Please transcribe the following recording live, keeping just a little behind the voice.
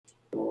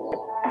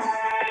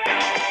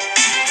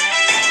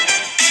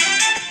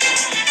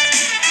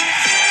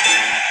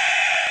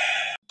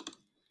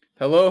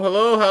Hello,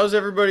 hello. How's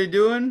everybody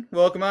doing?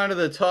 Welcome on to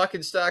the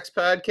Talking Stocks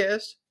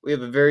podcast. We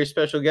have a very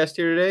special guest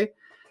here today,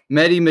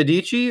 Mehdi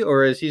Medici,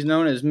 or as he's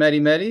known as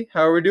Mehdi.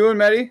 How are we doing,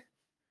 Mehdi?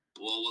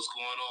 Well, what's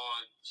going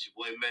on? It's your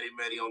boy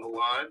Mehdi on the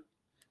line.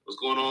 What's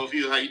going on with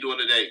you? How you doing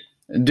today?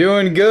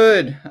 Doing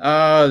good.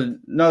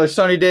 Another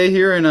sunny day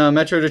here in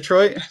Metro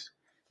Detroit.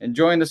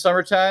 Enjoying the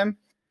summertime.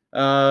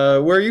 Where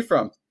are you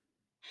from?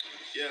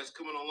 Yeah, it's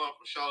coming along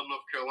from Charlotte,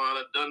 North Carolina.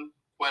 Done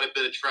quite a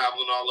bit of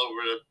traveling all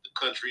over the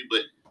country,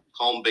 but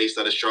home based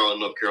out of Charlotte,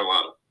 North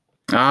Carolina.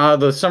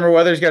 The summer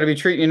weather's got to be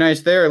treating you nice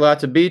there.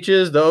 Lots of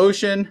beaches, the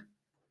ocean.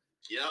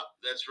 Yep,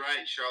 that's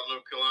right. Charlotte,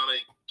 North Carolina.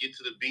 Get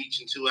to the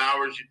beach in 2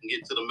 hours. You can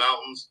get to the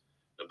mountains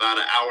about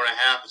an hour and a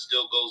half. It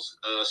still goes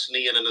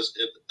skiing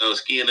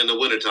in the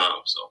wintertime.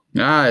 So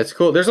It's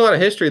cool. There's a lot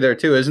of history there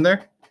too, isn't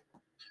there?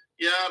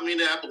 yeah, I mean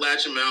the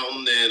Appalachian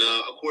Mountain, and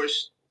of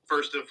course,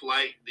 First in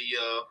Flight, the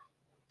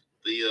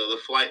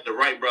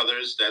Wright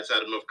brothers. That's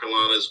out of North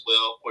Carolina as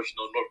well. Of course,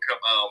 you know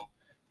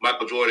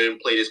Michael Jordan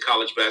played his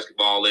college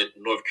basketball at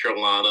North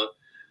Carolina,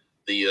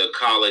 the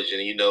college,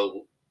 and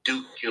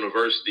Duke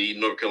University,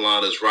 North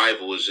Carolina's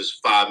rival, is just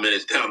 5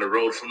 minutes down the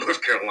road from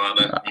North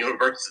Carolina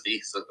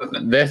University. So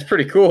That's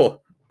pretty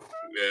cool.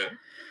 yeah.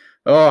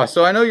 Oh,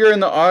 so I know you're in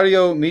the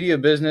audio media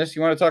business.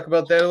 You want to talk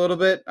about that a little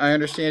bit? I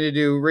understand you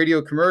do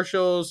radio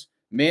commercials.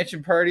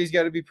 Mansion parties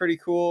got to be pretty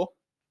cool.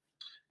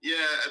 Yeah,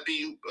 I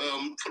mean,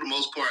 for the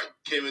most part,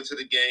 came into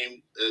the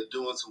game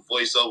doing some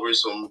voiceovers,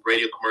 some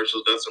radio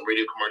commercials, done some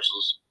radio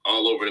commercials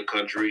all over the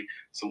country,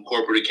 some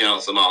corporate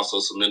accounts and also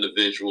some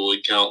individual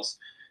accounts.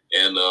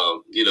 And,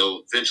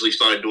 eventually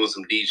started doing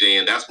some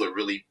DJing. That's what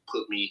really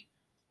put me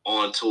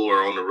on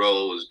tour, on the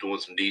road, was doing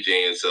some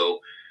DJing.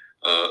 So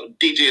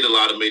DJed a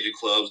lot of major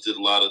clubs, did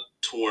a lot of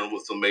touring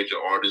with some major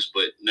artists.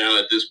 But now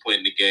at this point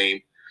in the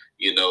game,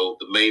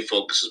 the main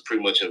focus is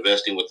pretty much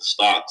investing with the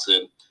stocks.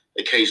 And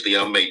occasionally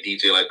I may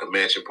DJ like a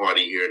mansion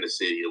party here in the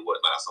city or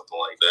whatnot, something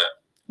like that.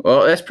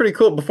 Well, that's pretty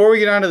cool. Before we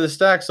get on to the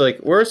stocks,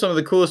 where are some of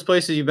the coolest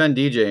places you've been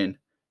DJing?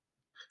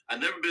 I've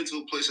never been to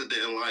a place I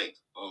didn't like.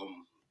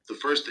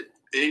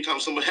 Anytime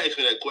somebody asks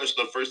me that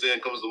question, the first thing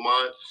that comes to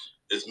mind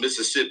is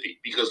Mississippi,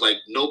 because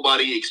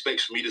nobody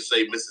expects me to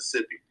say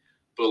Mississippi,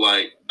 but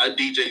I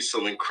DJ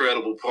some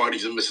incredible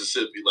parties in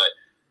Mississippi.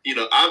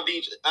 I've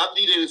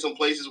DJed in some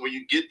places where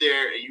you get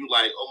there and you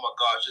oh my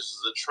gosh, this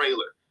is a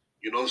trailer.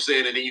 You know what I'm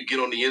saying? And then you get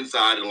on the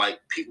inside and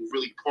people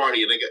really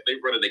party and they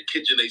run in the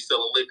kitchen, they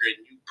selling liquor,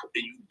 and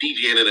you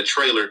DJing in a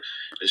trailer.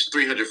 There's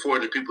 300,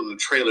 400 people in the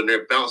trailer and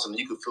they're bouncing and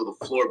you can feel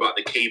the floor about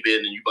to cave in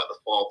and you about to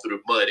fall through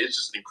the mud. It's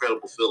just an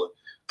incredible feeling.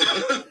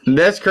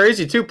 That's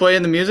crazy too,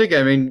 playing the music.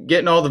 I mean,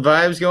 getting all the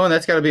vibes going,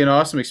 that's got to be an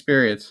awesome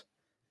experience.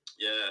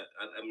 Yeah,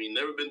 I mean,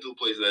 never been to a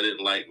place that I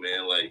didn't like,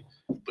 man.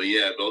 But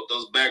yeah,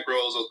 those back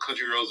roads, those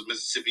country roads in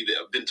Mississippi,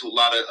 I've been to a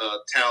lot of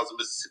towns in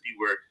Mississippi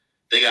where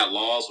they got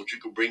laws where you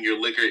can bring your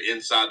liquor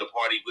inside the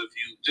party with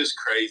you. Just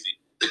crazy.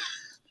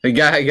 It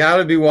got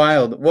to be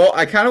wild. Well,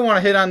 I kind of want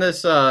to hit on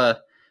this. The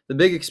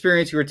big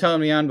experience you were telling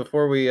me on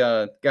before we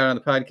got on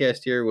the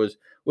podcast here was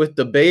with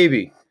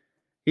DaBaby.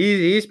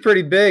 He's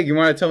pretty big. You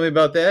want to tell me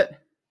about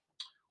that?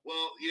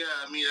 Well, yeah.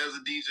 I mean, as a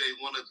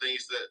DJ, one of the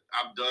things that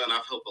I've done,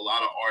 I've helped a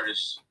lot of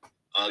artists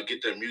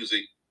get their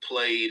music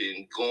played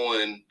and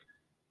going,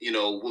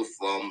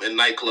 with in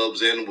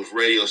nightclubs and with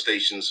radio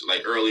stations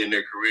early in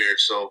their career.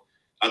 So,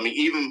 I mean,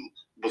 even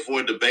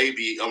before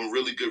DaBaby, I'm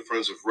really good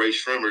friends with Rae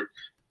Sremmurd.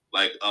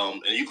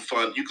 And you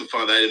can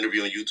find that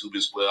interview on YouTube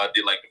as well. I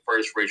did the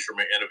first Rae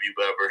Sremmurd interview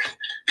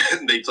ever.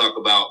 And they talk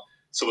about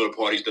some of the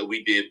parties that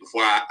we did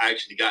before I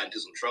actually got into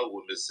some trouble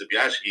with Mississippi.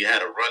 I actually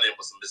had a run-in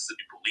with some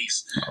Mississippi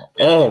police.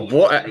 Oh,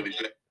 boy. Really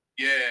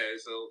yeah,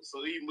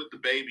 so even with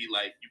DaBaby,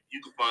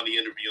 you can find the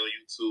interview on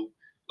YouTube.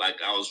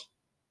 I was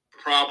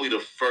probably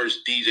the first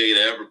DJ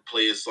to ever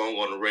play his song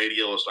on the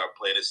radio or start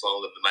playing his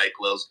song in the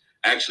nightclubs.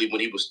 Actually,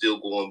 when he was still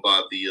going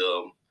by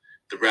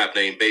the rap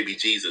name Baby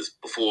Jesus,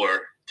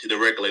 before the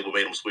record label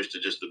made him switch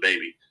to just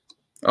DaBaby.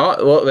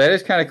 Oh, well, that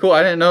is kind of cool.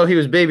 I didn't know he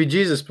was Baby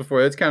Jesus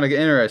before. That's kind of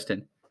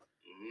interesting.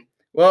 Mm-hmm.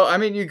 Well, I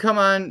mean, you come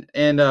on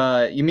and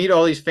you meet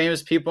all these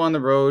famous people on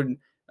the road,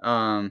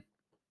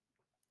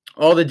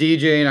 all the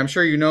DJing. I'm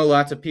sure you know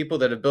lots of people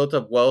that have built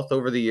up wealth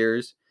over the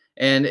years.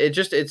 And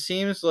it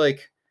seems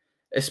like,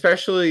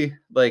 especially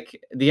the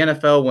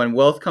NFL, when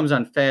wealth comes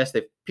on fast,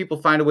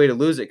 people find a way to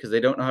lose it because they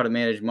don't know how to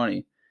manage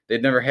money.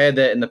 They've never had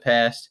that in the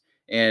past,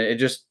 and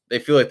they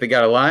feel like they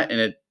got a lot, and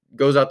it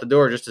goes out the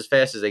door just as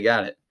fast as they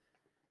got it.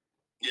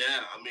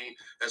 Yeah, I mean,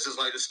 that's just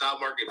like the stock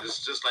market.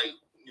 It's just like,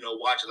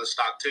 watching a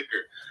stock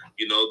ticker.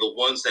 The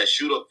ones that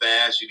shoot up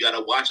fast, you got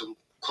to watch them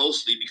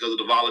closely because of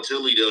the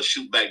volatility. They'll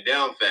shoot back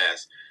down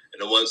fast.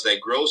 And the ones that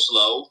grow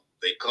slow,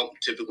 they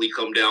typically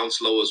come down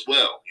slow as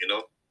well,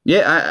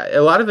 Yeah,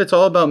 a lot of it's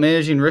all about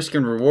managing risk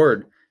and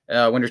reward.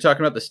 When you're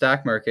talking about the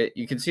stock market,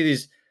 you can see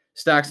these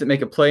stocks that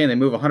make a play and they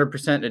move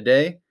 100% in a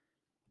day.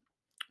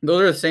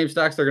 Those are the same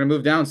stocks that are going to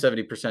move down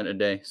 70% a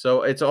day.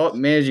 So it's all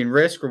managing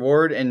risk,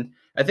 reward. And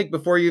I think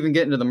before you even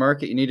get into the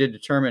market, you need to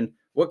determine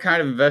what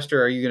kind of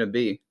investor are you going to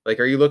be?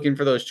 Are you looking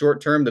for those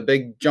short-term, the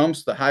big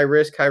jumps, the high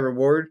risk, high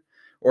reward?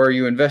 or are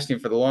you investing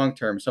for the long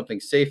term, something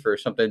safer,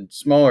 something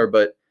smaller,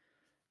 but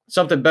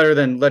something better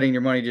than letting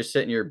your money just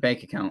sit in your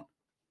bank account?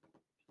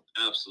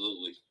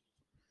 Absolutely.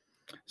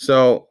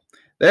 So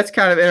that's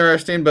kind of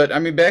interesting. But I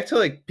mean, back to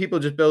like people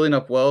just building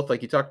up wealth.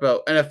 Like you talked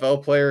about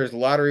NFL players,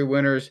 lottery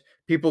winners,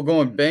 people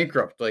going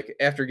bankrupt, like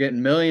after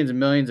getting millions and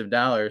millions of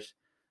dollars.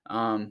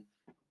 Um,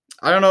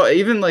 I don't know,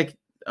 even like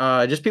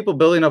just people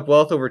building up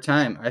wealth over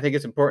time. I think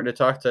it's important to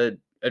talk to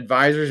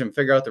advisors and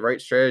figure out the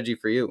right strategy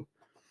for you.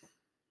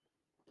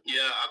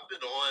 Yeah, I've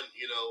been on,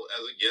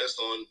 as a guest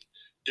on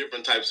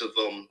different types of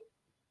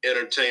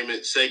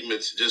entertainment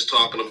segments, just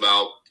talking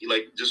about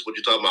like just what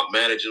you're talking about,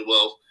 managing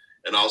wealth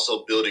and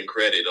also building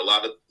credit. A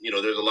lot of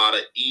there's a lot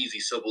of easy,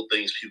 simple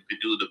things people can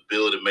do to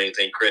build and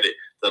maintain credit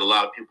that a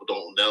lot of people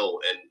don't know.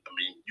 And I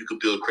mean, you can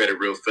build credit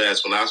real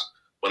fast. When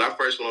I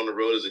first went on the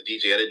road as a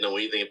DJ, I didn't know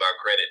anything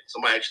about credit.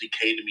 Somebody actually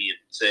came to me and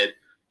said,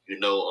 do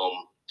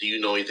you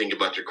know anything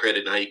about your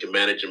credit and how you can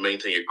manage and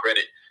maintain your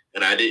credit?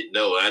 And I didn't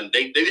know. And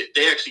they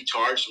actually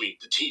charged me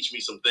to teach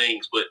me some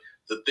things. But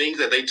the things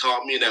that they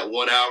taught me in that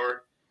 1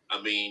 hour,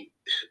 I mean,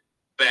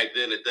 back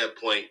then at that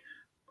point,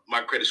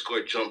 my credit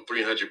score jumped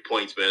 300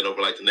 points, man,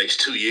 over like the next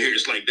 2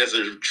 years. Like that's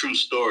a true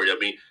story. I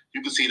mean,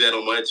 you can see that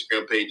on my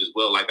Instagram page as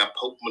well. Like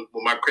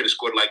when my credit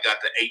score like got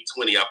to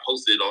 820, I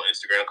posted it on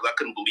Instagram because I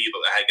couldn't believe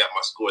I had got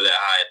my score that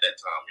high at that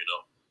time.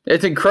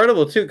 It's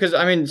incredible too, because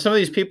I mean, some of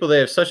these people they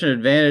have such an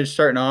advantage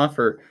starting off,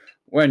 or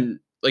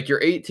when like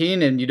you're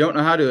 18 and you don't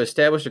know how to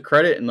establish a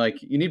credit, and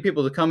like you need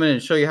people to come in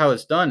and show you how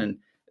it's done. And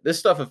this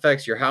stuff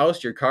affects your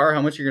house, your car,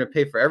 how much you're going to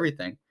pay for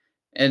everything,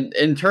 and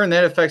in turn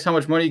that affects how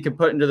much money you can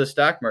put into the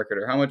stock market,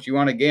 or how much you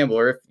want to gamble,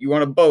 or if you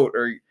want to boat,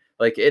 or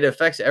like it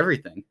affects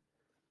everything.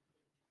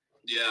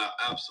 Yeah,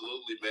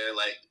 absolutely, man.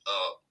 Like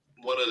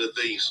one of the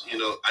things,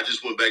 I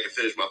just went back and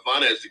finished my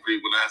finance degree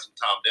when I had some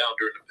time down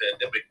during the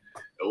pandemic.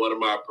 And one of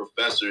my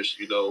professors,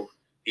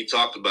 he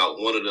talked about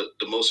one of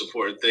the most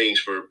important things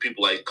for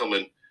people like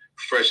coming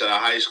fresh out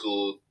of high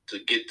school to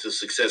get to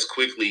success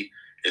quickly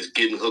is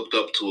getting hooked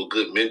up to a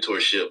good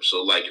mentorship.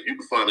 So like if you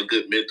can find a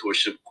good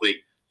mentorship quick,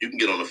 you can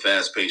get on a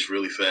fast pace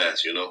really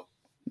fast.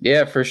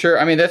 Yeah, for sure.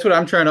 I mean, that's what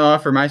I'm trying to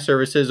offer my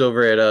services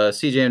over at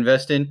CJ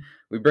Investing.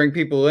 We bring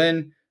people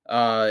in,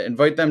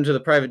 invite them to the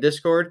private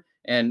Discord,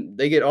 and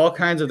they get all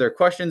kinds of their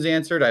questions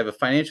answered. I have a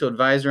financial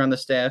advisor on the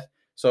staff.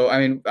 So, I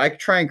mean, I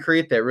try and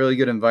create that really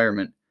good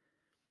environment.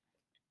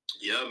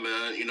 Yeah,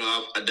 man.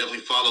 I definitely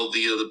follow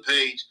the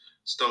page.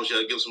 Stones,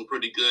 you give some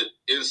pretty good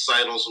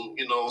insight on some,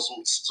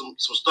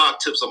 some stock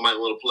tips I might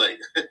want to play.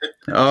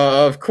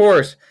 Of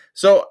course.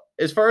 So,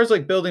 as far as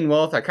like building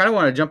wealth, I kind of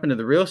want to jump into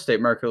the real estate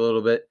market a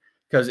little bit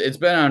because it's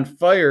been on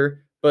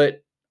fire.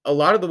 But a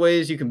lot of the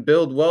ways you can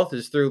build wealth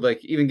is through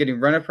like even getting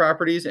rental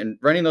properties and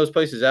renting those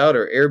places out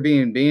or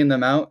Airbnb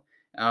them out.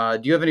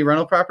 Do you have any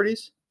rental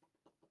properties?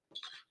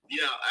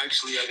 Yeah,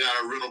 actually, I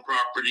got a rental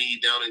property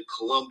down in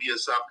Columbia,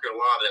 South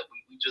Carolina that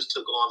we just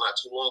took on not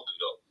too long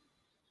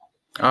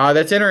ago.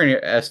 That's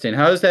interesting.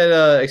 How's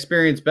that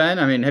experience been?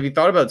 I mean, have you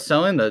thought about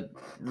selling? The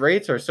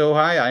rates are so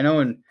high. I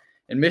know in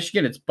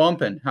Michigan it's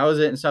bumping. How is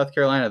it in South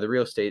Carolina, the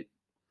real estate?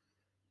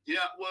 Yeah,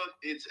 well,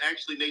 it's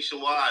actually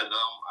nationwide.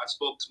 I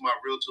spoke to my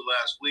realtor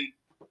last week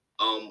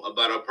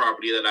about a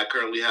property that I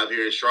currently have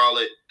here in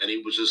Charlotte, and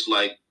he was just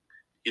like,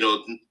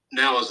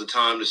 now is the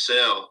time to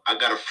sell. I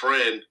got a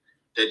friend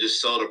that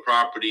just sold a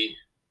property,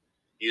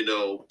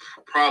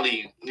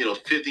 probably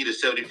 50 to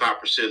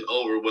 75%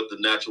 over what the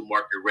natural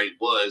market rate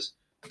was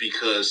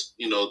because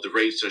the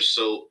rates are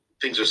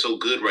things are so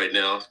good right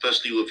now,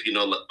 especially with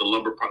the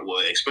lumber price.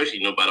 Well,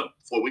 especially about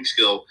 4 weeks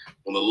ago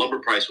when the lumber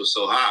price was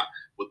so high,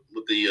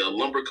 with the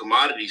lumber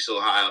commodity so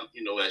high.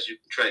 As you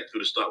can track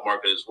through the stock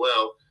market as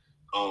well,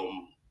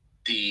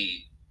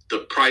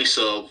 the price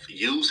of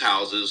used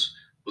houses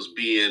was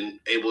being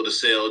able to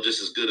sell just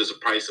as good as the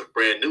price of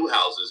brand new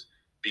houses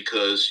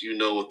because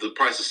if the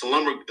price of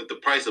lumber, if the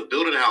price of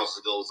building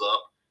houses goes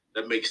up,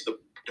 that makes the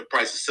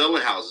price of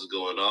selling houses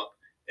going up,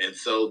 and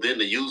so then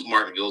the used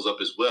market goes up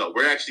as well.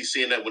 We're actually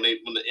seeing that when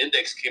the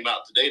index came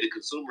out today, the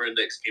consumer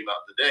index came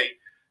out today.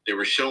 They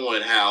were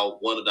showing how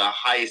one of the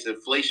highest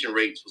inflation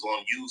rates was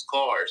on used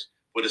cars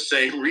for the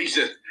same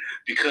reason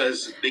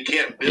because they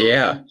can't build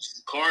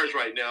cars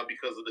right now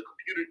because of the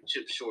computer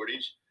chip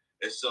shortage.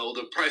 And so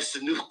the price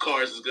of new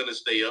cars is going to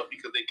stay up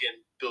because they can't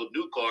build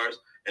new cars,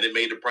 and it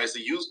made the price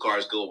of used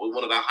cars go up with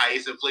one of the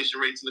highest inflation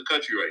rates in the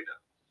country right now.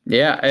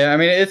 Yeah, I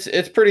mean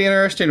it's pretty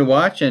interesting to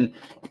watch, and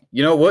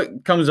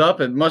what comes up,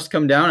 it must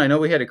come down. I know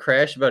we had a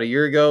crash about a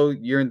year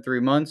and 3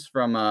 months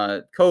from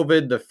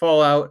COVID, the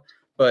fallout,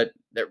 but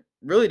that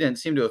really didn't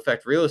seem to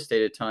affect real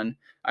estate a ton.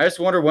 I just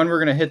wonder when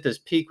we're going to hit this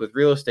peak with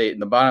real estate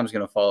and the bottom's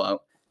going to fall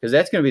out because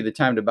that's going to be the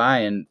time to buy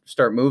and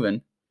start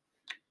moving.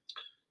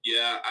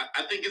 Yeah,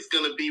 I think it's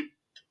going to be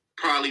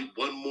probably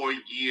one more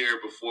year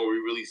before we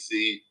really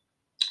see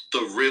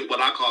what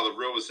I call the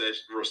real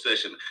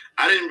recession.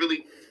 I didn't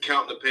really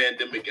count the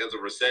pandemic as a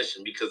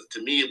recession because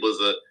to me it was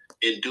a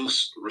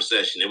induced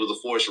recession. It was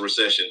a forced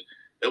recession.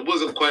 It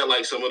wasn't quite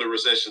like some of the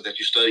recessions that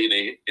you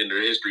study in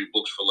their history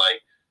books for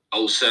like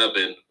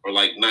 07 or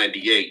like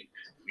 98.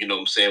 You know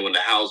what I'm saying? When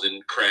the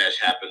housing crash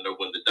happened or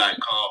when the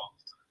 .com.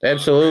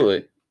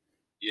 Absolutely.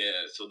 Yeah.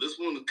 So this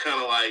one was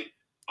kind of like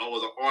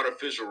was an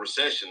artificial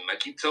recession. And I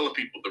keep telling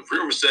people the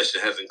real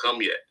recession hasn't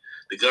come yet.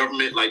 The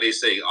government, like they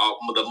say, all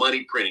the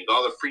money printing,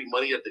 all the free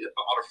money the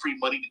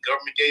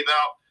government gave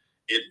out,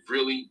 it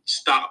really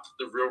stopped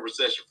the real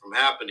recession from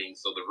happening.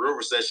 So the real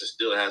recession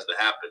still has to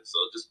happen. So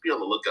just be on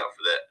the lookout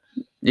for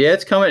that. Yeah,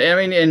 it's coming. I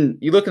mean, and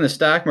you look in the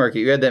stock market,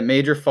 you had that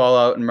major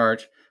fallout in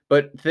March,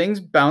 but things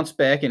bounced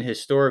back in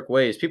historic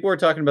ways. People were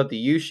talking about the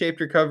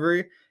U-shaped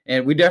recovery,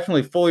 and we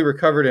definitely fully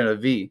recovered in a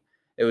V.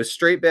 It was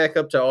straight back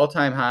up to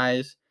all-time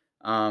highs.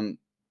 The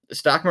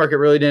stock market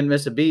really didn't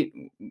miss a beat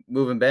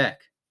moving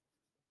back.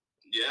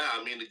 Yeah,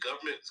 I mean, the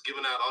government's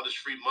giving out all this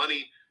free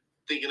money,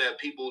 thinking that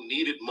people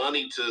needed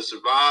money to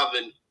survive,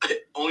 and the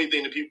only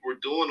thing that people were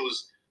doing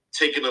was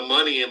taking the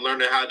money and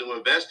learning how to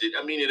invest it.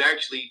 I mean,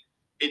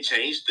 it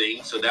changed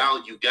things. So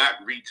now you got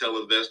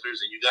retail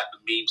investors and you got the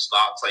meme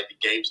stocks like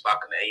the GameStop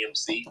and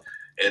the AMC,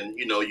 and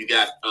you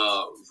got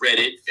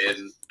Reddit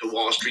and the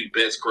Wall Street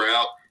Bets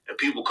crowd, and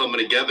people coming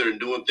together and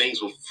doing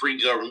things with free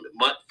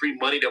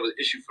money that was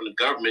issued from the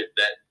government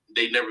that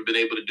they've never been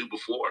able to do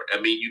before.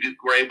 I mean, you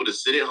were able to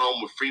sit at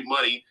home with free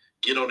money,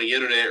 get on the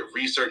internet,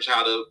 research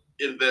how to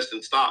invest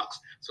in stocks.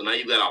 So now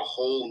you've got a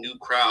whole new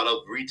crowd of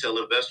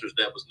retail investors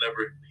that was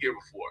never here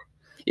before.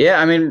 Yeah,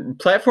 I mean,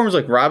 platforms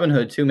like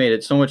Robinhood too made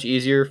it so much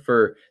easier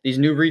for these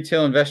new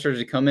retail investors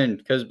to come in,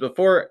 because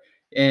before,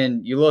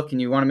 and you look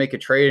and you want to make a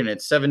trade and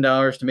it's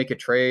 $7 to make a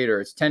trade,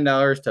 or it's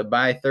 $10 to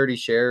buy 30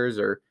 shares,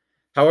 or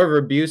however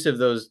abusive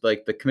those,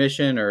 like the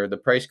commission or the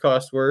price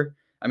costs were.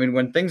 I mean,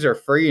 when things are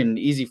free and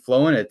easy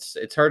flowing, it's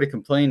hard to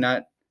complain,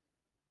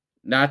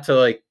 not to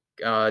like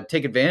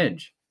take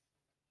advantage.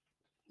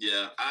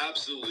 Yeah, I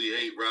absolutely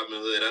hate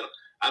Robinhood.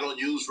 I don't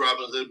use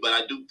Robinhood, but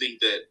I do think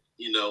that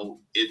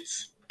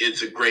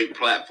it's a great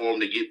platform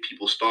to get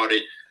people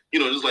started.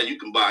 Just like you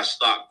can buy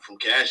stock from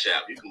Cash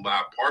App, you can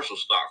buy partial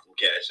stock from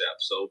Cash App.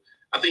 So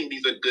I think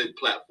these are good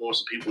platforms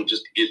for people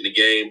just to get in the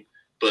game.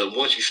 But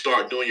once you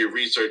start doing your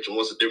research and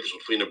what's the difference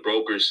between the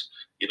brokers,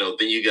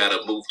 then you got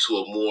to move to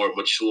a more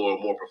mature,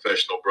 more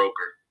professional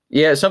broker.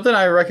 Yeah, something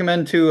I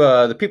recommend to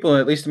the people,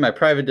 at least in my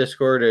private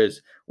Discord,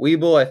 is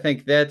Webull. I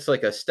think that's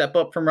like a step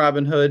up from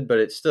Robinhood, but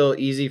it's still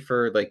easy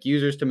for like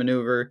users to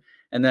maneuver.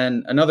 And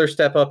then another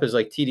step up is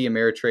like TD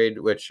Ameritrade,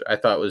 which I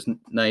thought was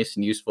nice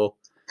and useful.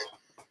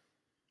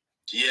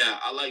 Yeah,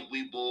 I like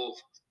Webull,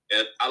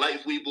 and I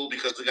like Webull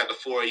because they got the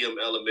 4 a.m.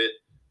 element,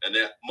 and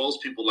that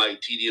most people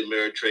like TD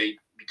Ameritrade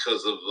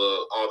because of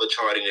all the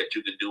charting that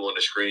you can do on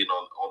the screen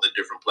on the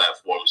different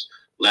platforms,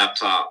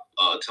 laptop,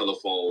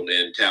 telephone,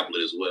 and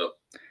tablet as well.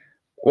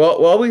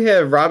 Well, while we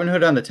have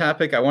Robinhood on the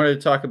topic, I wanted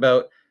to talk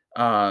about.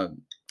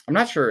 I'm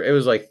not sure. It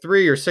was like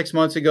 3 or 6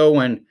 months ago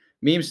when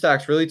meme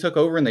stocks really took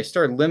over, and they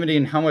started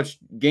limiting how much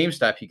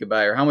GameStop you could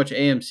buy or how much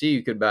AMC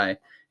you could buy,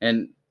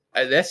 and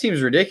that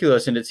seems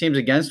ridiculous, and it seems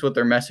against what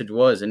their message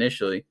was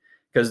initially,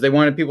 because they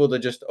wanted people to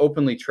just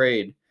openly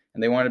trade,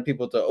 and they wanted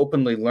people to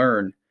openly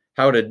learn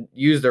how to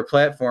use their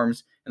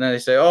platforms, and then they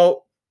say,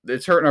 "Oh,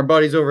 it's hurting our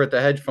buddies over at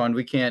the hedge fund.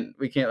 We can't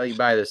let you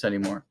buy this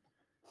anymore."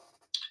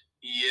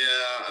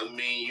 Yeah, I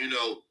mean,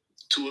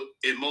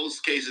 in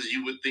most cases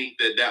you would think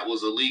that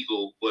was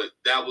illegal, but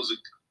that was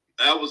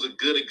a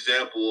good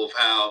example of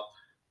how,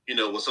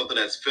 when something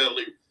that's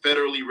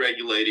federally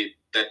regulated,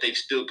 that they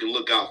still can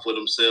look out for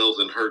themselves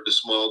and hurt the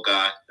small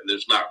guy, and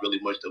there's not really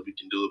much that we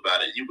can do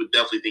about it. You would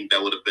definitely think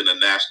that would have been a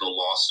national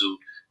lawsuit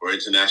or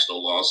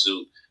international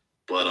lawsuit,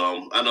 but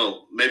I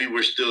know maybe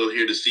we're still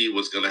here to see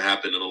what's going to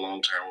happen in the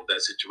long term with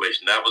that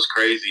situation. That was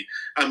crazy.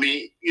 I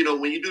mean,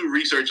 when you do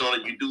research on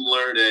it, you do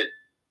learn that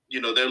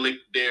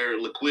their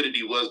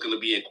liquidity was going to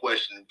be in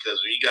question, because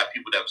when you got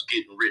people that was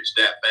getting rich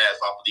that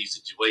fast off of these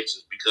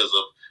situations because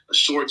of a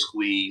short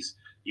squeeze,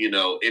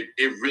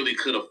 it really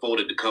could have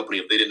folded the company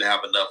if they didn't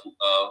have enough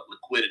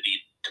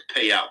liquidity to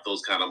pay out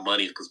those kind of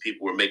money, because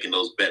people were making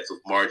those bets with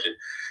margin.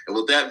 And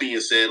with that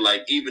being said,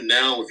 like even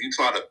now, if you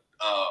try to,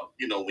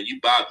 when you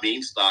buy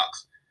meme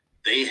stocks,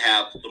 they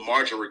have the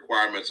margin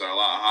requirements are a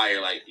lot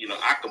higher. Like,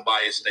 I can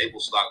buy a staple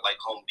stock like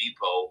Home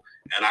Depot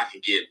and I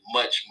can get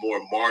much more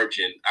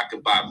margin. I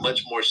can buy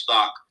much more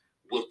stock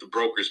with the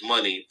broker's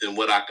money than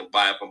what I can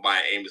buy if I'm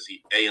buying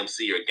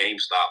AMC or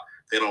GameStop.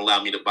 They don't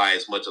allow me to buy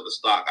as much of the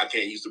stock. I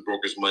can't use the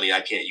broker's money.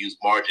 I can't use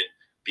margin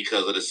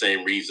because of the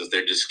same reasons.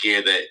 They're just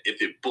scared that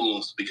if it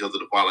booms because of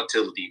the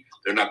volatility,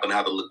 they're not going to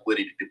have the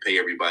liquidity to pay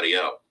everybody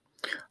out.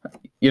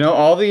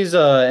 All these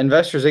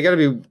investors, they got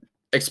to be,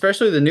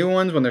 especially the new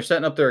ones, when they're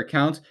setting up their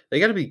accounts, they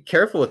got to be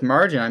careful with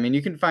margin. I mean,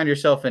 you can find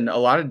yourself in a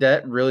lot of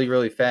debt really,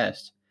 really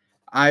fast.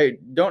 I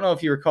don't know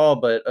if you recall,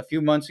 but a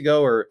few months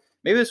ago, or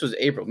maybe this was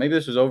April, maybe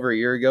this was over a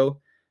year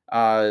ago,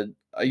 a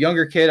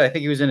younger kid, I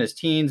think he was in his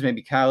teens,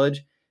 maybe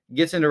college,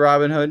 gets into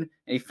Robinhood, and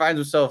he finds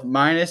himself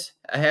minus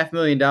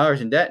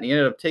 $500,000 in debt, and he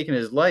ended up taking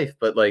his life.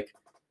 But like,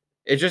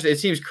 it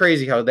seems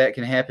crazy how that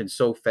can happen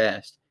so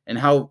fast, and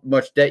how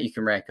much debt you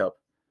can rack up.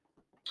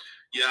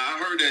 Yeah, I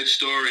heard that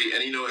story,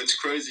 and it's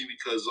crazy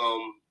because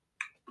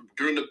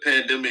during the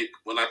pandemic,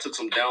 when I took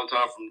some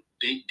downtime from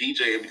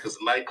DJing because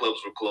the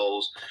nightclubs were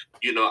closed,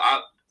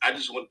 I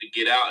just wanted to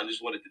get out and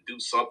just wanted to do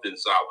something.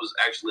 So I was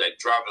actually like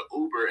driving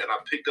Uber, and I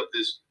picked up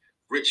this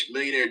rich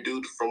millionaire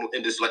dude from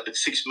in this like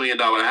 $6 million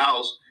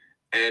house,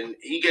 and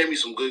he gave me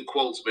some good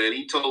quotes, man.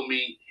 He told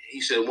me, he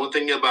said, one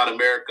thing about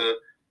America,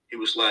 he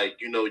was like,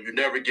 you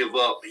never give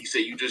up. He said,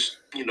 you just,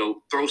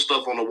 throw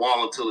stuff on the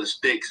wall until it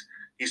sticks.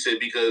 He said,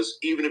 because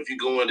even if you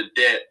go into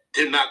debt,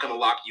 they're not going to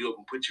lock you up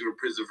and put you in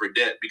prison for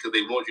debt because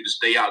they want you to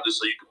stay out just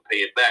so you can pay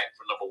it back,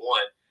 for number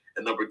one.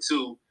 And number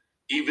two,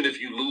 even if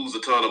you lose a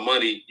ton of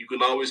money, you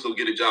can always go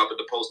get a job at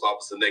the post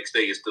office the next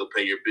day and still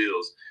pay your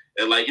bills.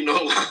 And like,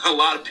 a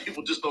lot of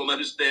people just don't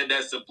understand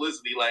that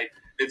simplicity. Like,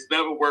 it's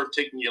never worth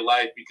taking your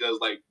life because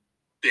like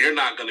they're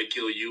not going to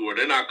kill you or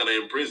they're not going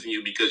to imprison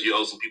you because you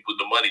owe some people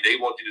the money. They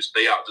want you to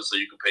stay out just so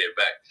you can pay it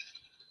back.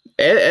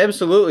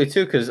 Absolutely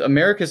too, because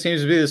America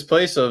seems to be this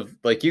place of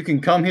like you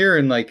can come here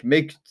and like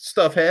make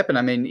stuff happen.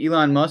 I mean,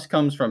 Elon Musk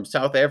comes from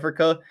South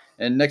Africa,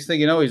 and next thing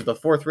you know, he's the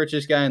fourth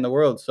richest guy in the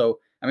world. So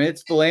I mean,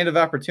 it's the land of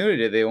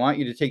opportunity. They want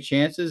you to take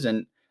chances,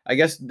 and I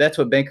guess that's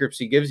what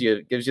bankruptcy gives you.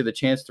 It gives you the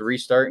chance to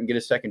restart and get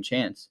a second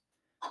chance.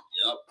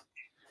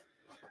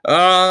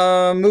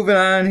 Yep. Moving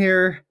on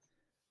here.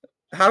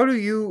 How do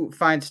you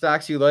find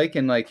stocks you like,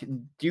 and like,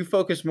 do you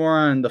focus more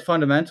on the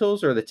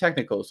fundamentals or the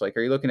technicals? Like,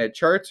 are you looking at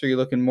charts, or are you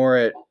looking more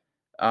at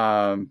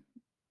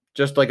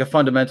just like a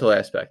fundamental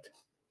aspect?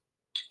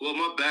 Well,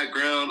 my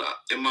background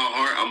in my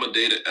heart, I'm a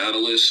data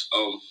analyst.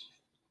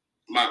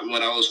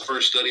 When I was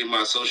first studying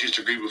my associate's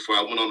degree before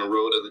I went on the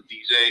road as a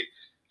DJ,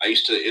 I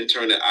used to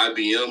intern at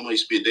IBM. I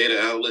used to be a data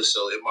analyst.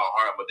 So in my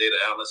heart, I'm a data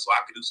analyst. So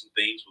I could do some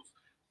things with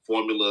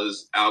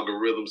formulas,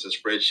 algorithms, and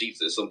spreadsheets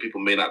that some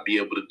people may not be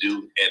able to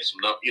do,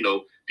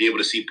 and be able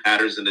to see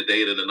patterns in the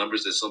data and the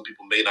numbers that some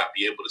people may not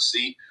be able to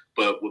see.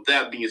 But with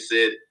that being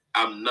said,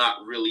 I'm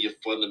not really a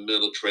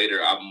fundamental trader.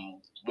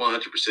 I'm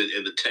 100%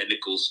 in the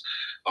technicals.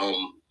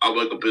 I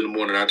wake up in the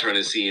morning, I turn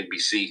in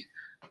CNBC.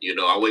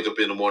 I wake up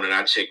in the morning,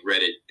 I check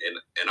Reddit,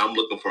 and I'm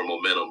looking for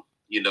momentum.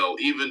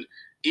 Even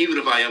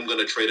if I am going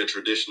to trade a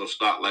traditional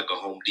stock like a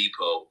Home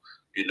Depot,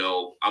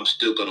 I'm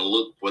still going to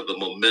look for the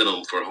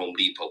momentum for Home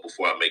Depot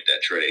before I make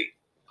that trade.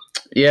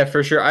 Yeah,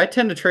 for sure. I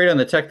tend to trade on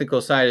the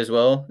technical side as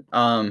well.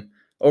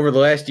 Over the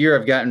last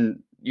year,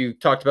 you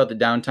talked about the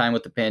downtime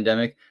with the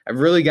pandemic. I've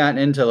really gotten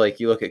into like,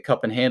 you look at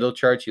cup and handle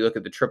charts, you look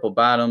at the triple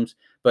bottoms,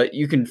 but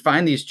you can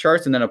find these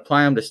charts and then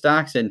apply them to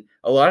stocks. And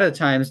a lot of the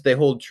times they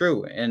hold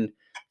true. And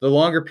the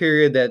longer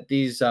period that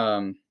these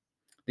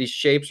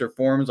shapes or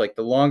forms, like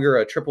the longer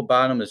a triple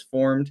bottom is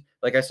formed,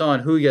 like I saw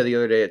on Huya the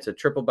other day, it's a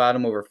triple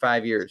bottom over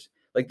 5 years.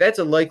 Like that's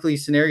a likely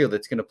scenario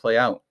that's going to play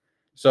out.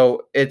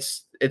 So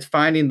it's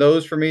finding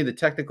those for me, the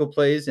technical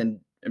plays, and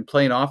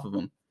playing off of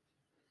them.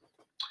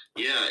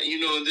 Yeah,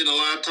 and then a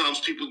lot of times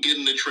people get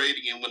into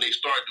trading, and when they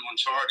start doing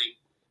charting,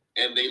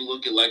 and they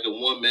look at like a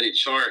 1 minute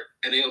chart,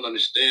 and they don't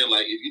understand.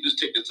 Like if you just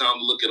take the time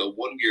to look at a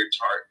 1 year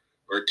chart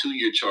or a 2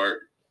 year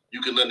chart,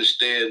 you can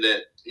understand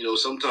that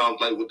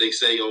sometimes like what they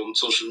say on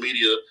social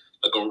media,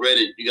 like on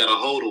Reddit, you got to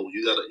hodl,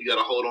 you got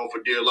to hold on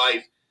for dear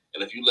life,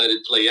 and if you let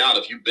it play out,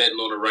 if you're betting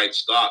on the right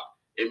stock,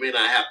 it may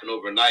not happen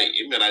overnight.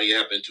 It may not even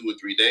happen in 2 or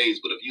 3 days,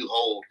 but if you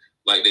hold,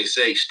 like they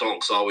say,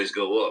 stonks always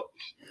go up.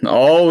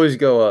 Always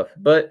go up.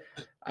 But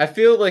I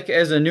feel like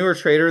as a newer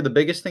trader, the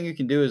biggest thing you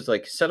can do is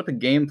like set up a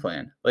game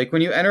plan. Like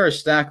when you enter a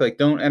stack, like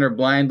don't enter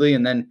blindly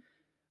and then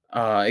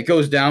it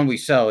goes down, we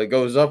sell. It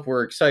goes up,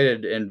 we're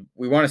excited and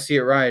we want to see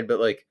it ride. But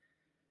like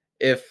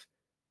if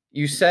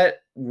you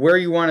set where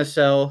you want to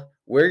sell,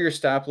 where your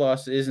stop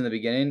loss is in the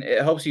beginning,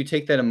 it helps you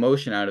take that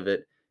emotion out of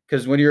it.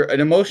 Because when you're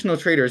an emotional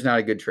trader is not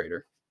a good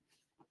trader.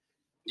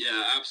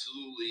 Yeah,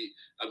 absolutely.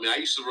 I mean, I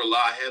used to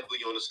rely heavily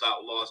on the stop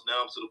loss.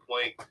 Now I'm to the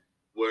point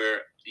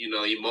where,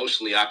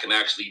 emotionally I can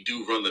actually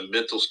run the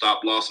mental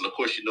stop loss. And of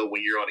course,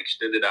 when you're on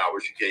extended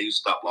hours, you can't use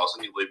stop loss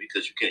anyway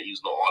because you can't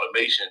use no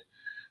automation.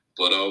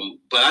 But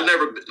I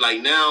never,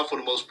 like now for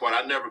the most part,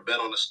 I never bet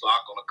on a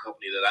stock on a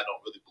company that I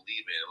don't really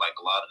believe in. Like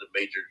a lot of the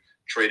major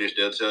traders,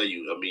 they'll tell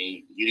you, I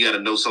mean, you got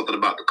to know something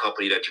about the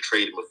company that you're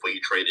trading before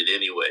you trade it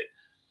anyway.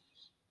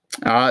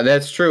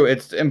 That's true.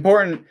 It's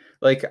important.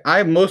 Like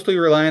I mostly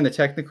rely on the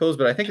technicals,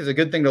 but I think it's a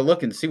good thing to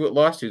look and see what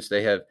lawsuits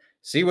they have.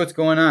 See what's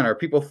going on. Are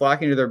people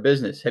flocking to their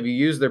business? Have you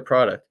used their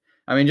product?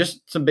 I mean,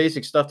 just some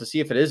basic stuff to see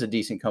if it is a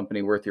decent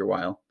company worth your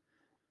while.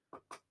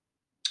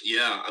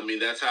 Yeah, I mean,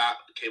 that's how I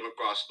came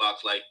across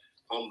stocks like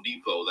Home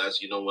Depot.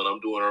 That's, when I'm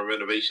doing a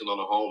renovation on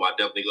a home, I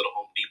definitely go to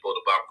Home Depot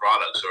to buy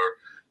products. Or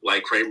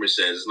like Kramer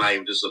says, it's not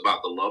even just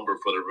about the lumber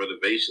for the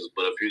renovations,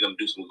 but if you're going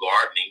to do some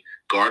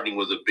gardening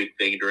was a big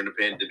thing during the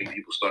pandemic.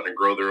 People starting to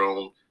grow their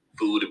own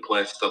food and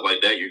plants and stuff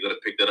like that. You're going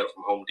to pick that up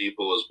from Home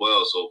Depot as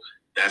well. So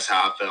that's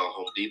how I found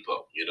Home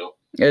Depot,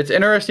 It's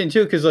interesting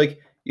too, because like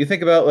you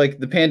think about like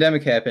the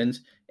pandemic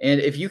happens,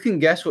 and if you can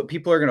guess what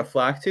people are going to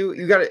flock to,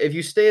 if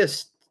you stay a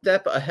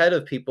step ahead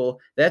of people,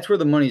 that's where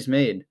the money's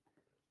made.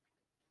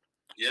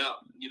 Yeah,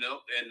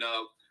 and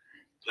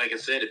like I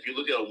said, if you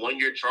look at a 1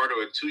 year chart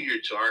or a 2 year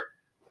chart,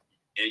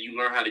 and you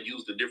learn how to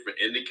use the different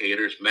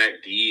indicators,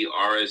 MACD,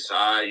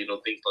 RSI,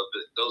 things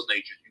like those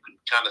natures, you can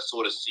kind of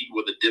sort of see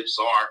where the dips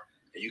are,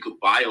 and you can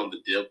buy on the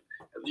dip,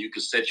 and you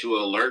can set you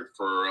an alert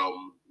for,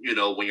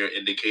 when your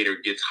indicator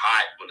gets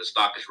hot, when the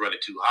stock is running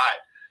too hot,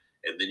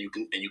 and then you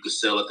can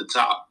sell at the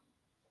top.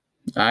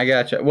 I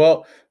gotcha.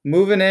 Well,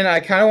 moving in, I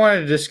kind of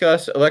wanted to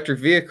discuss electric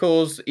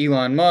vehicles,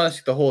 Elon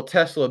Musk, the whole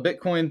Tesla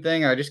Bitcoin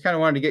thing. I just kind of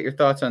wanted to get your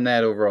thoughts on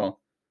that overall.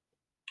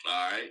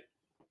 All right.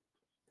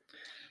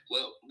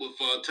 Well, with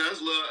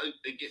Tesla,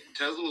 again,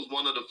 Tesla was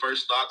one of the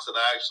first stocks that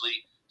I actually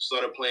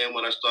started playing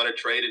when I started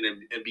trading,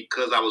 and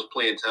because I was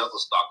playing Tesla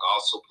stock, I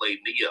also played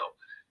NIO.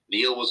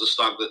 NIO was a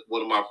stock that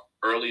one of my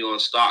early on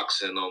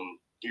stocks, and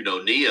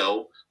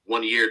NIO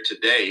 1 year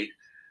today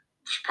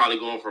was probably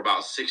going for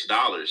about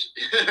 $6.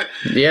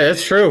 Yeah,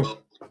 that's true.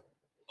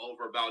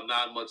 Over about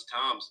 9 months'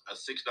 time, a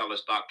 $6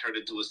 stock turned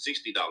into a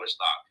 $60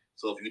 stock.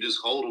 So if you just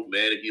hold them,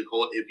 man, if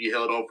you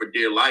held on for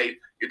dear life,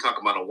 you're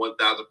talking about a 1,000%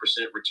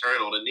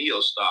 return on a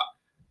NIO stock.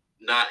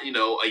 Not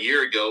a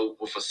year ago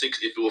with a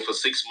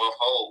 6-month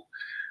hold.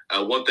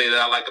 One thing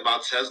that I like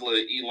about Tesla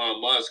and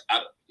Elon Musk,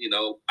 I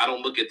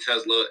don't look at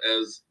Tesla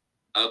as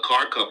a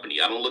car company.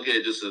 I don't look at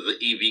it just as an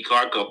EV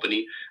car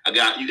company. You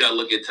got to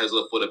look at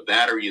Tesla for the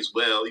battery as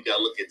well. You got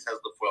to look at Tesla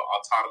for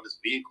autonomous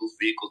vehicles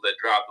that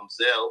drive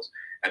themselves,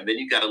 and then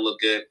you got to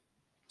look at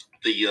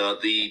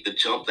the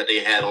jump that they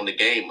had on the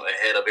game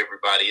ahead of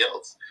everybody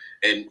else.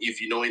 And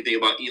if you know anything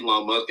about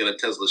Elon Musk and the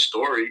Tesla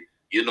story,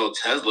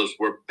 Teslas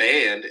were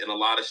banned in a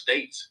lot of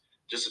states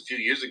just a few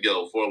years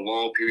ago for a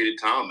long period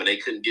of time, and they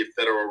couldn't get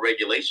federal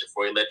regulation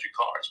for electric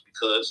cars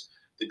because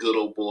the good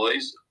old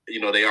boys,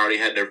 they already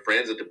had their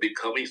friends at the big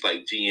companies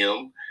like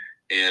GM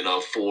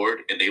and Ford,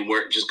 and they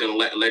weren't just going to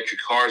let electric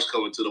cars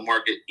come into the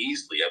market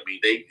easily. I mean,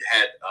 they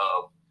had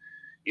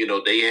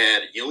they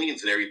had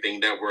unions and everything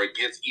that were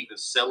against even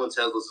selling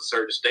Teslas in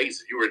certain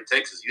states. If you were in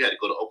Texas, you had to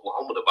go to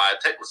Oklahoma to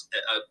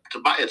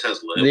buy a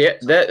Tesla. Yeah,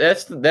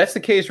 that's the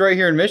case right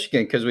here in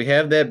Michigan because we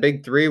have that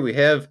big three. We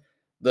have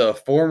the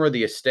former,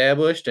 the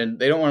established, and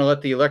they don't want to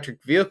let the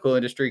electric vehicle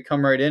industry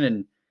come right in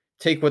and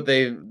take what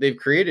they've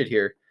created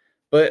here.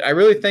 But I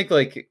really think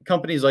like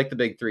companies like the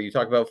big three, you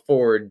talk about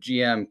Ford,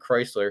 GM,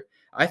 Chrysler,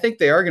 I think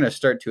they are going to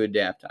start to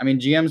adapt. I mean,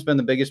 GM's been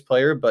the biggest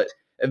player, but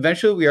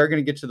eventually we are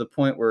going to get to the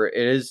point where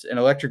it is an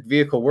electric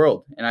vehicle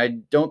world, and I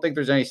don't think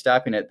there's any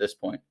stopping it at this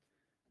point.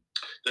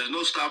 There's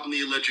no stopping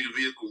the electric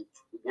vehicle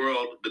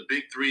world. The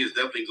big three is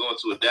definitely going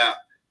to adapt,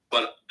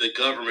 but the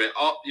government,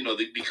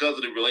 because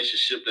of the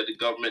relationship that the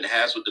government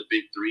has with the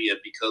big three, and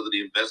because of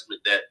the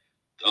investment that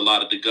a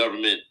lot of the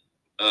government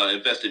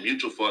invested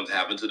mutual funds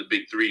have into the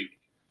big three,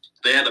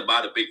 they had to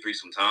buy the big three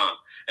some time,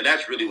 and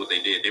that's really what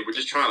they did. They were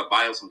just trying to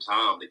buy them some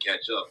time to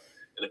catch up.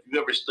 And if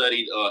you ever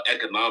studied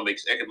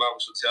economics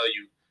will tell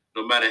you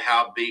no matter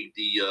how big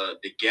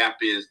the gap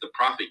is, the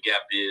profit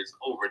gap is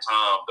over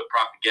time, the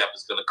profit gap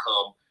is going to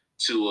come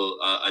to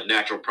a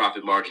natural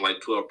profit margin like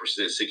 12%,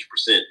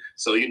 6%.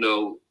 So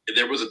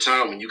there was a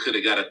time when you could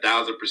have got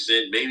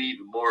 1,000%, maybe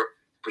even more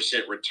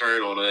percent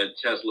return on a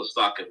Tesla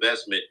stock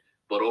investment.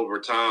 But over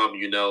time,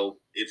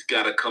 it's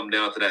got to come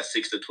down to that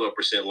 6 to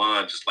 12%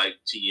 line, just like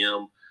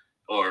GM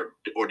or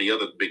the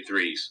other big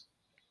threes.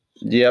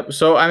 Yep.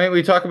 So, I mean,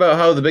 we talk about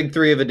how the big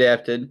three have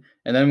adapted,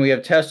 and then we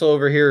have Tesla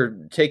over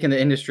here taking the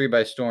industry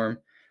by storm.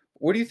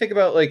 What do you think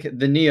about like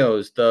the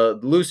Neos, the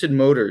Lucid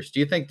Motors? Do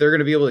you think they're going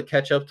to be able to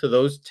catch up to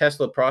those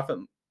Tesla profit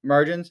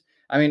margins?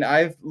 I mean,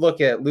 I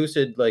look at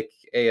Lucid like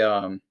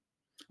a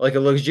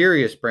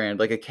luxurious brand,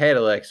 like a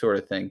Cadillac sort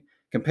of thing,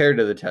 compared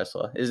to the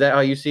Tesla. Is that how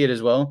you see it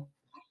as well?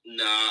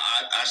 No,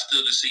 I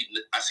still just see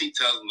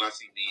Tesla and I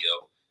see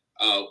NIO.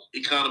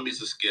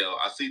 Economies of scale.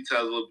 I see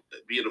Tesla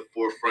being a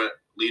forefront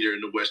leader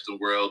in the Western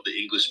world, the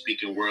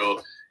English-speaking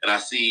world, and I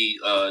see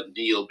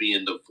NIO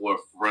being the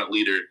forefront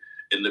leader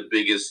in the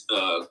biggest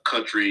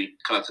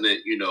continent,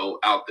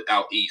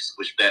 out east,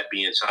 which that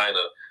being China.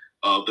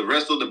 The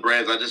rest of the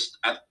brands,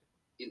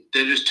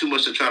 they're just too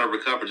much to try to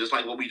recover. Just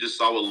like what we just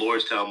saw with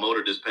Lordstown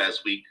Motor this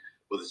past week,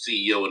 with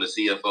the CEO and the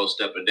CFO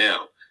stepping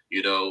down.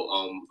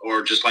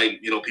 Or just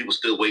like people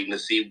still waiting to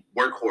see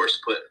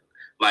Workhorse put.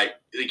 Like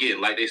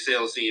they say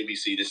on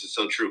CNBC, this is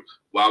so true.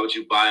 Why would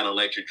you buy an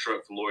electric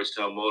truck from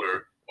Lordstown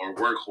Motor or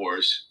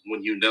Workhorse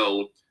when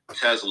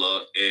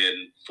Tesla and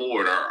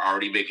Ford are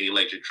already making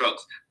electric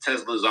trucks?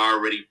 Tesla's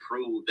already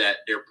proved that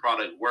their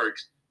product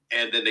works,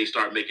 and then they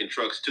start making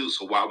trucks too.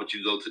 So why would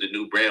you go to the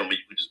new brand when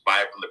you can just buy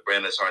it from the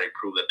brand that's already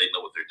proved that they know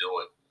what they're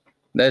doing?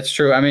 That's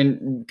true. I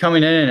mean,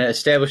 coming in and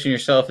establishing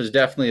yourself is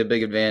definitely a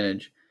big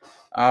advantage.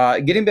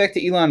 Getting back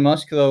to Elon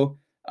Musk, though,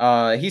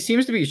 he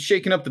seems to be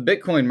shaking up the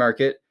Bitcoin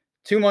market.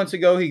 2 months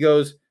ago, he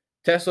goes,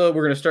 Tesla,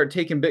 we're going to start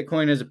taking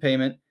Bitcoin as a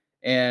payment.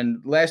 And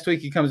last week,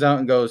 he comes out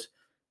and goes,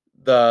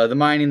 the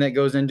mining that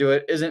goes into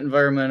it isn't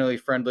environmentally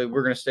friendly.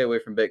 We're going to stay away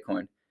from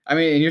Bitcoin. I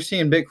mean, and you're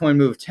seeing Bitcoin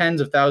move tens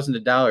of thousands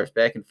of dollars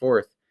back and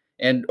forth.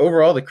 And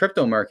overall, the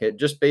crypto market,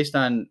 just based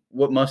on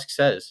what Musk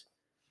says.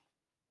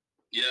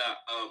 Yeah,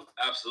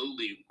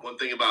 absolutely. One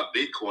thing about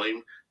Bitcoin,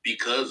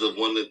 because of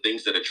one of the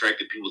things that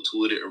attracted people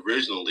to it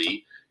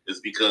originally, is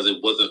because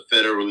it wasn't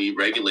federally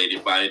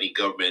regulated by any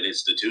government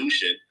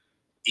institution.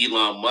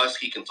 Elon Musk,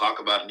 he can talk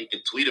about it and he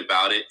can tweet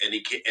about it, and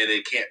it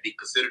can't be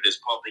considered as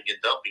pumping and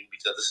dumping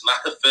because it's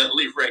not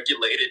federally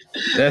regulated.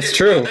 That's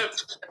true.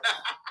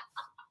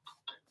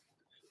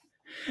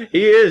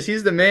 He is.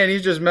 He's the man.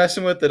 He's just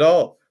messing with it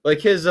all. Like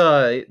his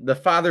the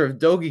father of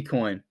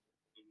Dogecoin.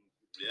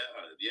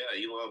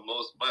 Yeah, Elon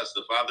Musk,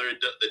 the father of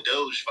the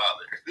Doge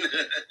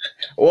father.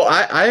 Well,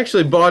 I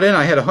actually bought in.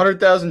 I had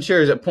 100,000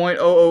 shares at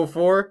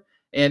 0.004,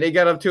 and it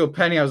got up to a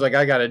penny. I was like,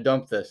 I got to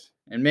dump this.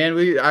 And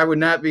man, I would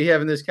not be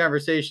having this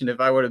conversation if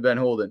I would have been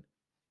holding.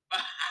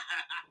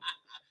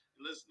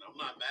 Listen, I'm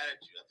not mad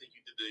at you. I think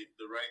you did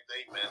the right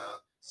thing, man.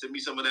 Send me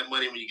some of that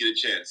money when you get a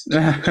chance.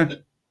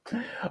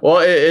 Well,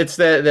 it's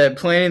that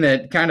planning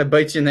that kind of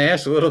bites you in the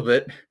ass a little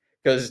bit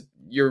because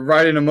you're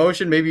riding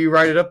emotion. Maybe you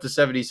ride it up to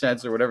 70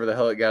 cents or whatever the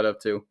hell it got up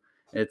to.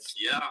 I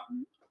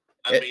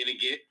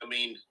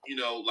mean, you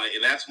know, like,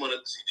 and that's one of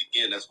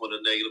the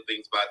negative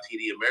things about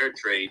TD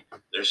Ameritrade.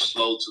 They're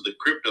slow to the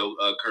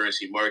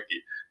cryptocurrency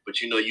market. But,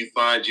 you know, you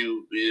find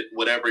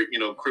whatever, you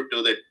know,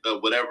 crypto that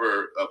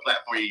whatever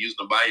platform you're using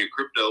to buy your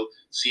crypto,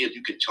 see if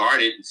you can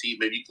chart it and see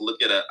maybe you can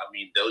look at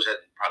Doge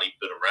hasn't probably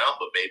been around,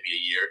 but maybe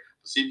a year.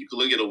 See if you can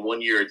look at a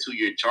 1 year or 2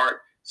 year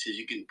chart, see if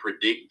you can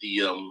predict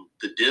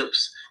the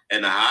dips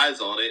and the highs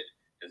on it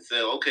and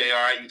say, okay,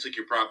 all right, you took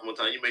your profit one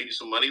time, you made you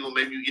some money, well,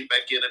 maybe you get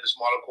back in at a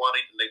smaller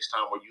quantity the next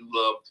time,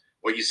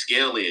 or you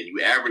scale in,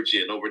 you average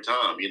in over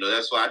time. You know,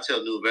 that's why I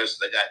tell new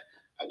investors.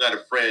 I got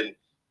a friend,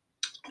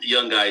 a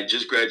young guy,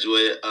 just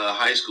graduated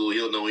high school. He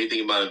don't know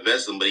anything about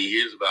investing, but he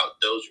hears about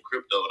Doge and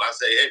crypto. And I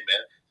say, hey,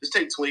 man, just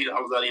take $20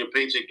 out of your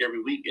paycheck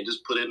every week and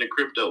just put it in the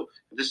crypto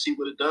and just see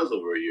what it does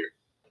over a year.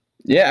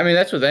 Yeah, I mean,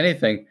 that's with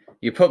anything.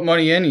 You put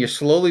money in, you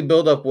slowly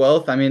build up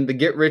wealth. I mean, the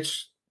get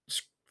rich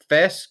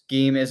fast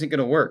scheme isn't going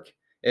to work.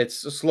 It's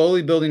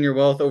slowly building your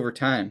wealth over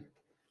time.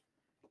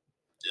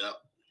 Yeah.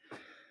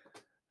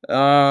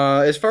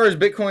 As far as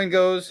Bitcoin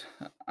goes,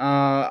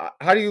 how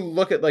do you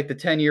look at like the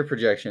 10-year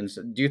projections?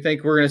 Do you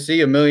think we're going to see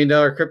 $1 million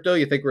crypto?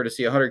 You think we're going to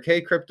see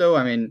 100K crypto?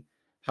 I mean,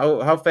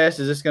 how fast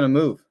is this going to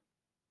move?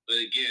 But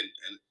again,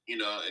 and you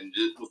know, and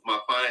just with my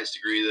finance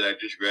degree that I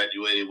just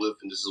graduated with,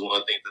 and this is one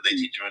of the things that they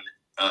teach you in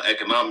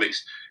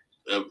economics,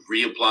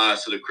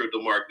 reapplies to the crypto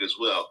market as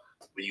well.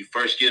 When you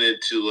first get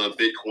into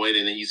Bitcoin,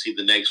 and then you see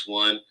the next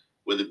one,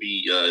 whether it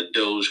be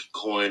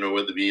Dogecoin or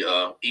whether it be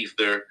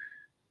Ether.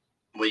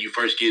 When you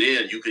first get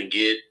in, you can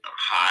get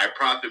high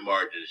profit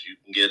margins. You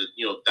can get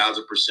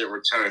 1,000%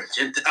 return,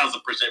 10,000% return.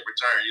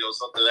 You know,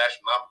 something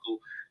astronomical,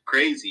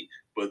 crazy.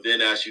 But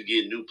then as you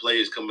get new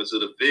players coming to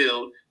the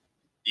field,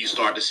 you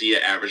start to see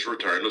an average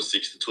return of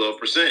 6 to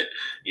 12%.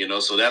 You know,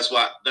 so that's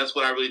what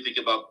I really think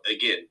about.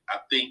 Again, I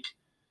think,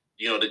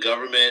 you know, the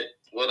government.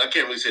 Well, I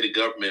can't really say the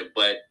government,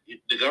 but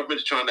the government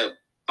is trying to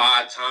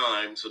buy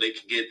time so they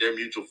can get their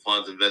mutual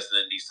funds invested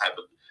in these type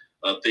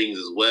of things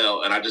as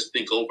well. And I just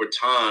think over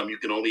time, you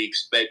can only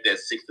expect that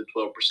 6 to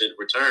 12%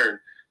 return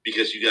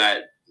because you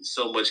got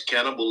so much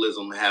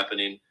cannibalism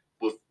happening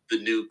with the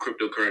new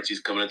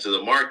cryptocurrencies coming into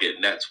the market.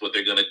 And that's what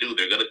they're going to do.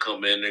 They're going to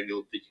come in and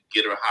you'll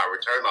get a high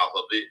return off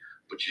of it,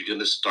 but you're going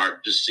to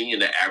start just seeing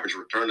the average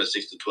return of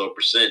 6 to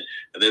 12%.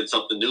 And then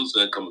something new is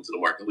going to come into the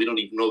market. We don't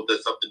even know if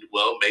that's something,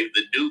 well, maybe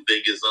the new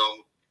thing is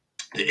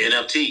the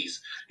NFTs,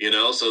 you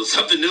know, so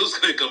something new is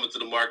going to come into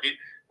the market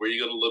where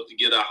you're going to look to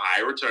get a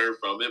high return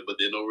from it, but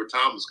then over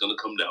time it's going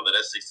to come down to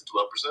that 6 to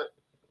 12%.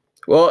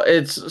 Well,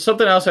 it's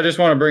something else I just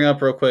want to bring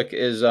up real quick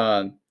is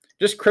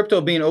just crypto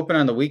being open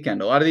on the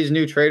weekend. A lot of these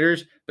new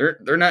traders, they're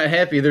not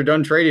happy. They're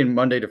done trading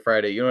Monday to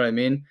Friday. You know what I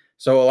mean?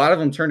 So a lot of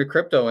them turn to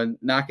crypto and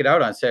knock it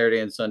out on Saturday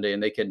and Sunday,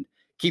 and they can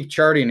keep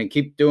charting and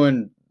keep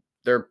doing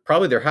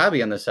probably their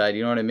hobby on the side.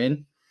 You know what I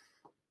mean?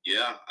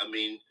 Yeah, I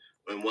mean,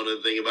 and one of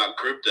the things about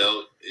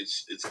crypto,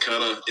 it's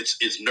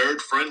nerd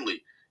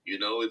friendly. You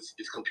know, it's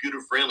computer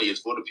friendly.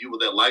 It's for the people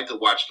that like to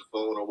watch the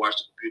phone or watch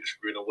the computer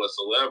screen or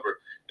whatsoever.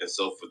 And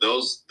so for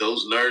those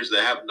nerds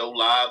that have no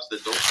lives,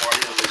 that don't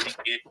party on the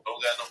weekend,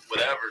 don't got no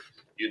whatever,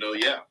 you know,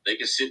 yeah, they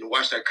can sit and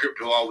watch that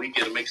crypto all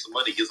weekend and make some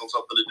money, get them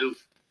something to do.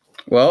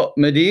 Well,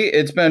 Mehdi,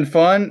 it's been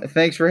fun.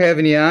 Thanks for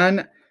having you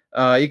on.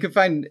 You can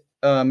find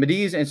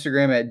Mehdi's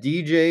Instagram at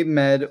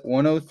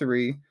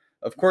DJMed103.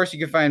 Of course, you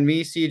can find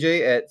me,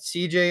 CJ, at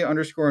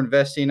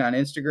CJ_investing on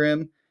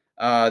Instagram.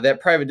 That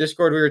private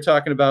Discord we were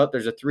talking about,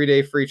 there's a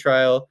 3-day free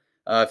trial.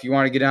 If you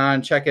want to get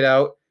on, check it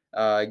out.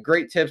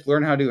 Great tips,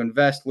 learn how to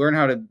invest, learn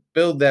how to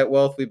build that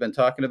wealth we've been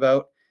talking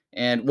about.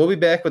 And we'll be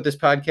back with this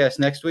podcast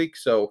next week.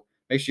 So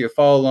make sure you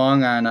follow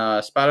along on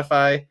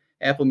Spotify,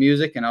 Apple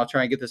Music, and I'll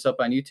try and get this up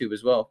on YouTube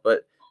as well.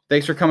 But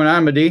thanks for coming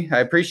on, Mehdi. I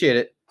appreciate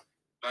it.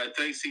 All right,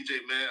 thanks, CJ,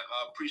 man.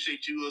 I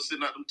appreciate you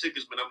sending out them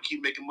tickets, man. I'm going to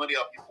keep making money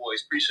off you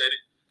boys. Appreciate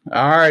it.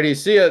 All righty.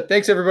 See ya.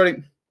 Thanks,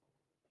 everybody.